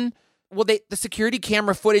Milton? Well, the security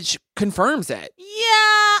camera footage confirms it.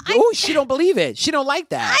 Yeah. She don't believe it. She don't like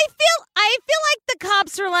that. I feel like the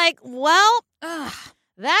cops are like, well,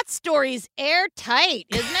 that story's airtight,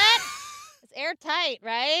 isn't it? It's airtight,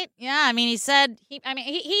 right? Yeah, I mean, he said, he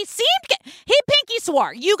pinky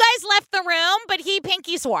swore. You guys left the room, but he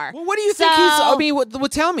pinky swore. Well, what do you think tell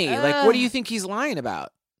me. What do you think he's lying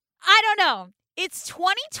about? I don't know. It's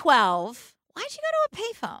 2012. Why'd you go to a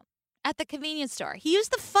payphone at the convenience store? He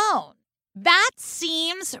used the phone. That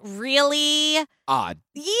seems really odd.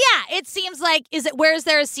 Yeah, it seems like, where's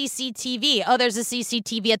there a CCTV? Oh, there's a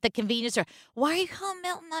CCTV at the convenience store. Why are you calling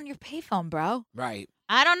Milton on your payphone, bro? Right.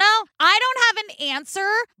 I don't know. I don't have an answer,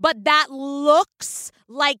 but that looks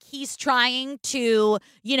like he's trying to,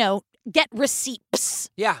 get receipts.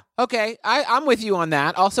 Yeah, okay. I'm with you on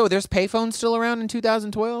that. Also, there's payphones still around in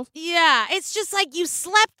 2012? Yeah, it's just like you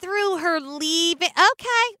slept through her leaving.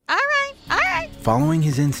 Okay, all right. Following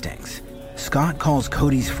his instincts, Scott calls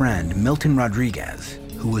Cody's friend Milton Rodriguez,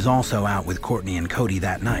 who was also out with Kortne and Cody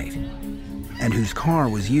that night, and whose car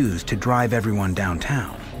was used to drive everyone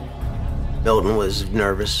downtown. Milton was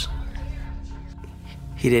nervous.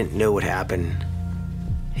 He didn't know what happened.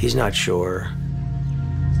 He's not sure.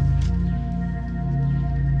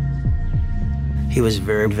 He was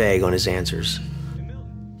very vague on his answers.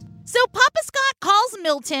 So Papa Scott calls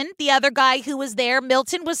Milton, the other guy who was there.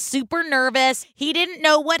 Milton was super nervous. He didn't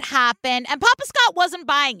know what happened. And Papa Scott wasn't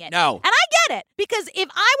buying it. No. And I get it. Because if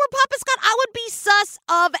I were Papa Scott, I would be sus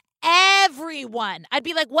of everyone. I'd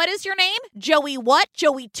be like, what is your name? Joey what?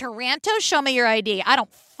 Joey Taranto? Show me your ID. I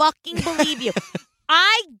don't fucking believe you.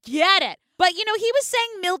 I get it. But, he was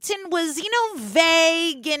saying Milton was,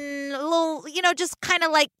 vague and a little, just kind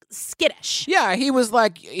of like skittish. Yeah, he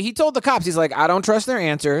told the cops, he's like, I don't trust their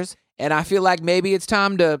answers. And I feel like maybe it's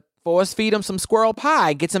time to force feed them some squirrel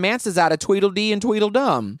pie, get some answers out of Tweedledee and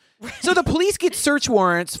Tweedledum. So the police get search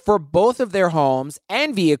warrants for both of their homes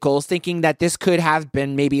and vehicles, thinking that this could have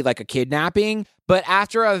been maybe like a kidnapping. But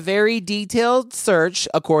after a very detailed search,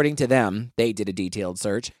 according to them, they did a detailed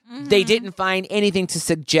search, they didn't find anything to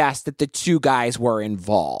suggest that the two guys were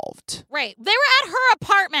involved. Right. They were at her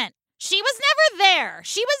apartment. She was never there.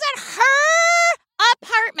 She was at her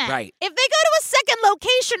apartment. Right. If they go to a second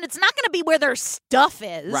location, it's not going to be where their stuff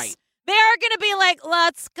is. Right. They are going to be like,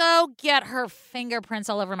 let's go get her fingerprints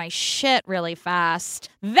all over my shit really fast.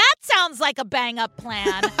 That sounds like a bang-up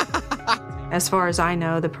plan. As far as I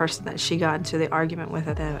know, the person that she got into the argument with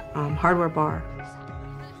at the hardware bar,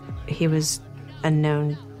 he was a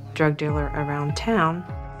known drug dealer around town.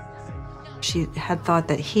 She had thought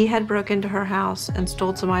that he had broken into her house and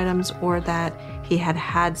stole some items, or that he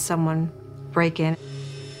had someone break in.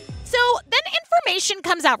 So then information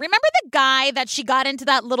comes out. Remember the guy that she got into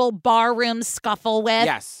that little barroom scuffle with?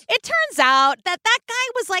 Yes. It turns out that guy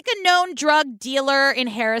was like a known drug dealer in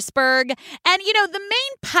Harrisburg. And, the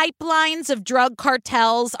main pipelines of drug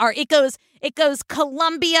cartels are, it goes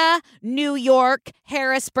Columbia, New York,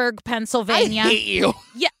 Harrisburg, Pennsylvania. I hate you.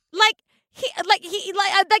 Yeah, like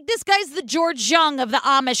this guy's the George Young of the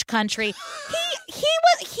Amish country. He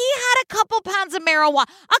had a couple pounds of marijuana.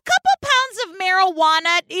 A couple pounds of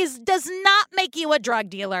marijuana does not make you a drug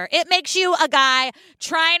dealer. It makes you a guy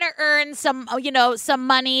trying to earn some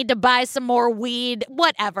money to buy some more weed,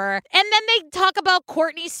 whatever. And then they talk about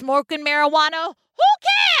Kortne smoking marijuana. Who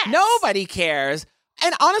cares? Nobody cares.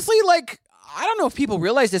 And honestly, I don't know if people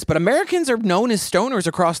realize this, but Americans are known as stoners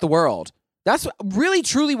across the world. That's really,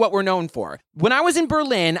 truly what we're known for. When I was in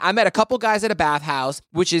Berlin, I met a couple guys at a bathhouse,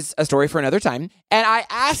 which is a story for another time. And I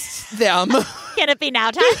asked them... Can it be now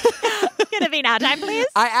time? Can it be now time, please?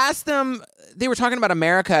 I asked them, they were talking about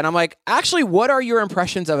America, and I'm like, actually, what are your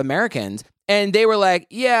impressions of Americans? And they were like,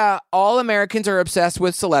 yeah, all Americans are obsessed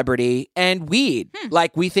with celebrity and weed.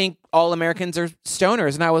 Like, we think all Americans are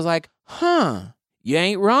stoners. And I was like, you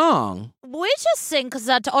ain't wrong. We just think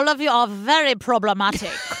that all of you are very problematic.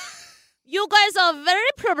 You guys are very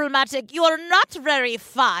problematic. You are not very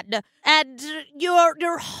fun. And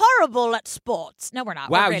you're horrible at sports. No, we're not.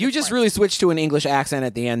 Wow, we're you just really switched to an English accent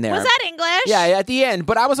at the end there. Was that English? Yeah, at the end.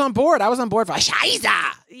 But I was on board. For Scheiße.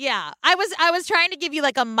 Yeah. I was trying to give you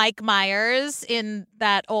like a Mike Myers in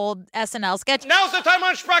that old SNL sketch. Now's the time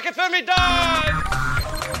on Sprocket for me dance!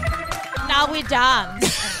 Now we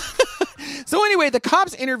dance. So anyway, the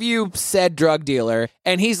cops interview said drug dealer,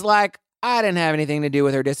 and he's like, I didn't have anything to do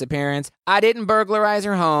with her disappearance. I didn't burglarize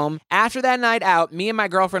her home. After that night out, me and my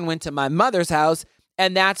girlfriend went to my mother's house,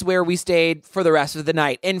 and that's where we stayed for the rest of the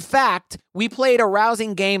night. In fact, we played a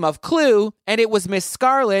rousing game of Clue, and it was Miss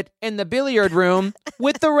Scarlet in the billiard room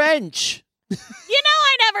with the wrench.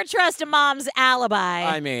 I never trust a mom's alibi.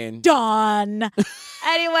 I mean, done.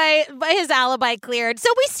 Anyway, his alibi cleared. So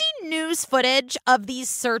we see news footage of these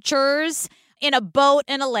searchers in a boat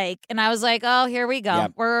in a lake, and I was like, "Oh, here we go.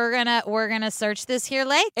 Yep. We're gonna search this here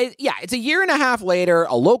lake." It's a year and a half later.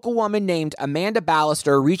 A local woman named Amanda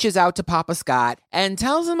Ballister reaches out to Papa Scott and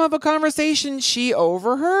tells him of a conversation she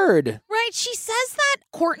overheard. Right. She says that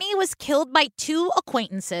Kortne was killed by two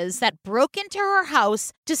acquaintances that broke into her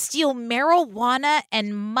house to steal marijuana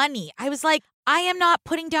and money. I was like, I am not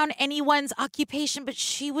putting down anyone's occupation, but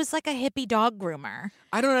she was like a hippie dog groomer.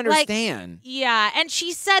 I don't understand. Yeah, and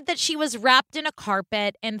she said that she was wrapped in a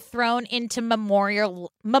carpet and thrown into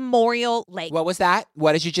Memorial Lake. What was that?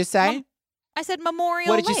 What did you just say? I said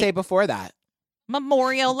Memorial Lake. What did you say before that?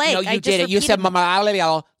 Memorial Lake. No, you didn't. You said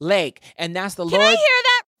Memorial Lake, and that's the Can Lord. I hear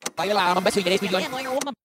that?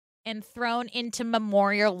 And thrown into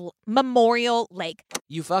Memorial Lake.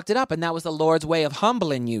 You fucked it up, and that was the Lord's way of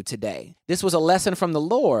humbling you today. This was a lesson from the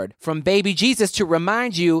Lord, from baby Jesus, to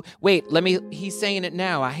remind you, he's saying it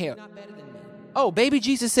now, I hear. Oh, baby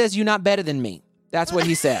Jesus says you're not better than me. That's what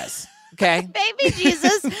he says. Okay? Baby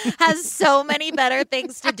Jesus has so many better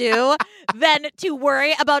things to do than to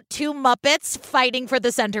worry about two Muppets fighting for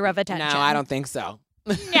the center of attention. No, I don't think so.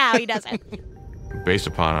 No, he doesn't. Based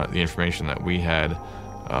upon the information that we had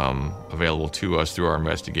available to us through our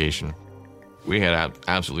investigation, we had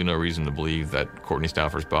absolutely no reason to believe that Kortne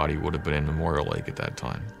Stouffer's body would have been in Memorial Lake at that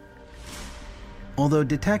time. Although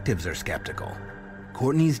detectives are skeptical,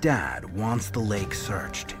 Kortne's dad wants the lake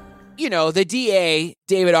searched. The DA,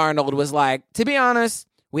 David Arnold, was like, to be honest,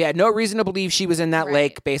 we had no reason to believe she was in that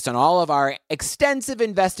lake based on all of our extensive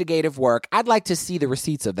investigative work. I'd like to see the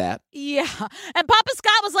receipts of that. Yeah. And Papa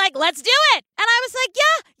Scott was like, let's do it. And I was like,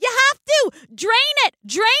 yeah, you have to. Drain it.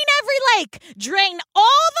 Drain every lake. Drain all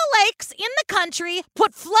the lakes in the country.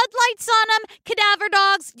 Put floodlights on them. Cadaver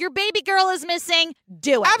dogs. Your baby girl is missing.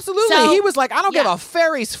 Do it. Absolutely. So, he was like, I don't give a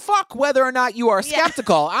fairy's fuck whether or not you are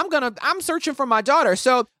skeptical. I'm searching for my daughter.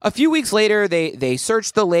 So a few weeks later, they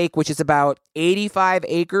searched the lake, which is about 85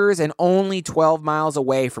 acres and only 12 miles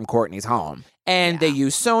away from Kortne's home. And they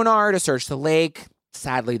used sonar to search the lake.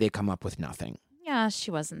 Sadly, they come up with nothing. Yeah,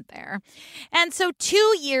 she wasn't there. And so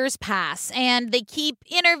 2 years pass, and they keep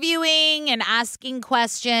interviewing and asking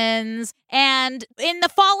questions. And in the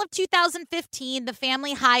fall of 2015, the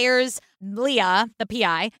family hires Leah, the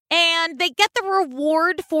PI, and they get the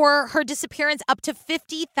reward for her disappearance up to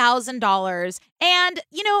 $50,000. And,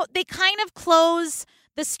 they kind of close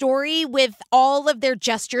the story with all of their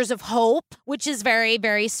gestures of hope, which is very,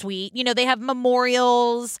 very sweet. They have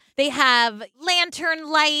memorials, they have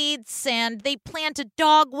lantern lights, and they plant a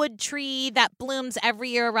dogwood tree that blooms every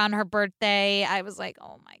year around her birthday. I was like,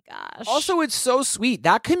 oh my gosh. Also, it's so sweet.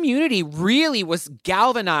 That community really was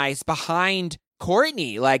galvanized behind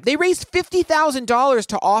Kortne. Like, they raised $50,000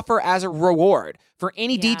 to offer as a reward for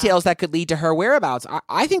any details that could lead to her whereabouts.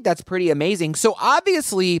 I think that's pretty amazing. So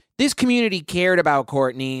obviously, this community cared about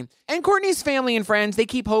Kortne. And Kortne's family and friends, they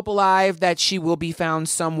keep hope alive that she will be found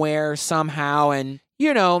somewhere, somehow. And,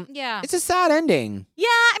 it's a sad ending. Yeah,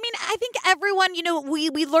 I think everyone,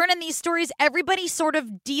 we learn in these stories, everybody sort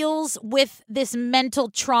of deals with this mental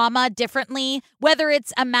trauma differently, whether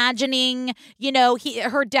it's imagining,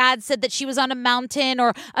 her dad said that she was on a mountain,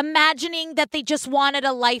 or imagining that they just wanted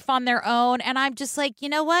a life on their own. And I'm just like, you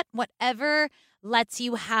know what? Whatever lets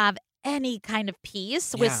you have any kind of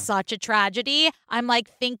peace with such a tragedy, I'm like,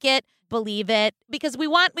 think it, believe it, because we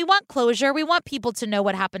want closure. We want people to know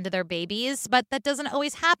what happened to their babies, but that doesn't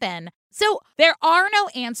always happen. So there are no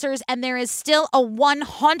answers, and there is still a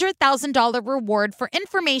 $100,000 reward for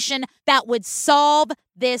information that would solve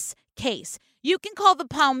this case. You can call the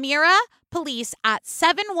Palmyra police at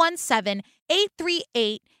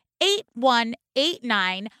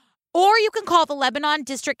 717-838-8189, or you can call the Lebanon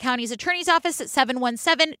District County's Attorney's Office at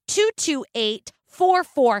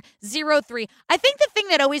 717-228-4403. I think the thing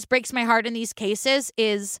that always breaks my heart in these cases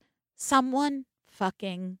is someone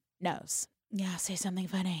fucking knows. Yeah, say something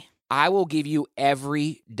funny. I will give you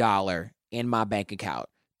every dollar in my bank account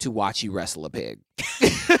to watch you wrestle a pig.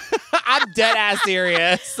 I'm dead ass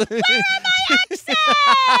serious. Where are my exes?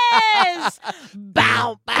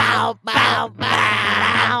 Bow, bow, bow,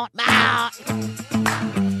 bow, bow.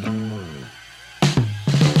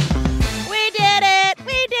 We did it.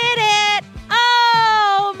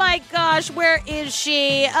 Oh my gosh, where is is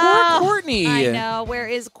she? Kortne. I know. Where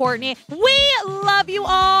is Kortne? We love you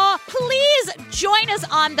all. Please join us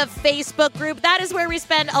on the Facebook group. That is where we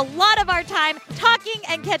spend a lot of our time talking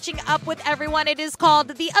and catching up with everyone. It is called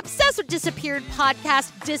the Obsessed with Disappeared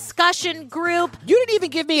Podcast Discussion Group. You didn't even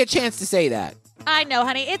give me a chance to say that. I know,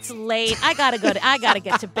 honey. It's late. I gotta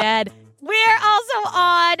get to bed. We're also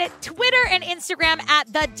on Twitter and Instagram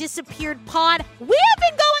at The Disappeared Pod. We have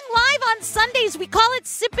been going live on Sundays. We call it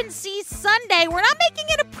Sip and See Sunday. We're not making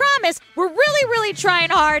it a promise. We're really, really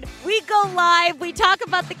trying hard. We go live. We talk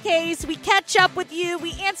about the case. We catch up with you.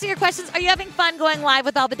 We answer your questions. Are you having fun going live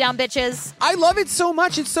with all the down bitches? I love it so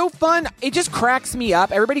much. It's so fun. It just cracks me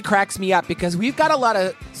up. Everybody cracks me up because we've got a lot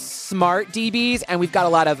of smart DBs and we've got a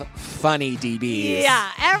lot of funny DBs. Yeah,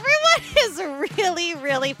 everyone is really,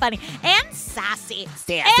 really funny and sassy.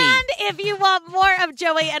 Sassy. And if you want more of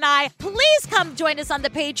Joey and I, please come join us on the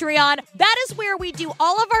Patreon. That is where we do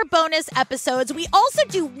all of our bonus episodes. We also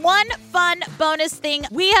do one fun bonus thing.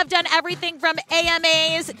 We have done everything from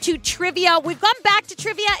AMAs to trivia. We've gone back to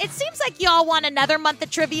trivia. It seems like y'all want another month of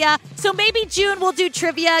trivia, so maybe June we'll do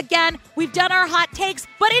trivia again. We've done our hot takes,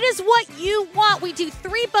 but it is what you want. We do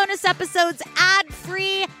 3 bonus episodes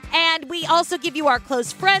ad-free, and we also give you our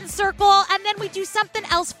close friends circle, and then we do something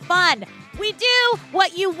else fun. We do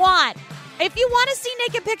what you want. If you want to see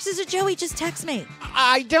naked pictures of Joey, just text me.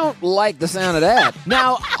 I don't like the sound of that.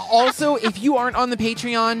 Now, also, if you aren't on the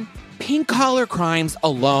Patreon, Pink Collar Crimes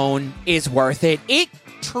alone is worth it. It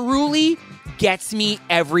truly gets me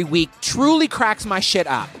every week, truly cracks my shit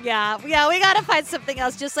up. Yeah, we gotta find something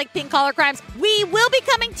else, just like Pink Collar Crimes. We will be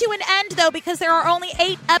coming to an end, though, because there are only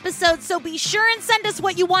 8 episodes, so be sure and send us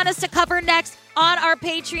what you want us to cover next on our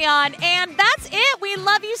Patreon. And that's it. We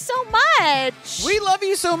love you so much. We love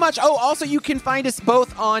you so much. Oh, also, you can find us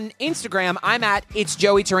both on Instagram. I'm at It's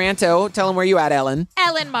Joey Taranto. Tell them where you at, Ellen.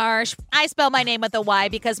 Ellen Marsh. I spell my name with a Y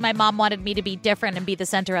because my mom wanted me to be different and be the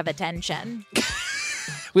center of attention.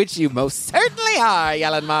 Which you most certainly are,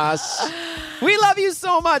 Ellen Marsh. We love you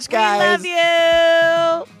so much, guys. We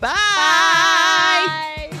love you. Bye.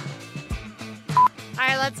 Bye. All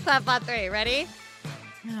right, let's clap on 3. Ready?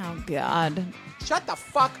 Oh, God. Shut the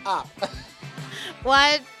fuck up.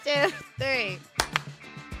 1, 2, 3.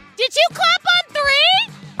 Did you clap on 3?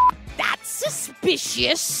 That's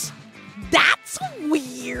suspicious. That's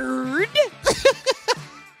weird.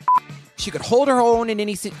 She could hold her own in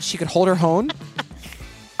any... She could hold her own.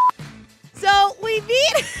 So we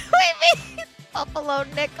meet Buffalo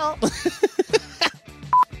Nickel.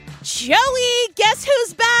 Joey, guess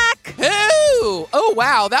who's back? Who? Oh,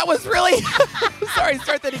 wow. That was really... Sorry,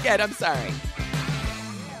 start that again. I'm sorry.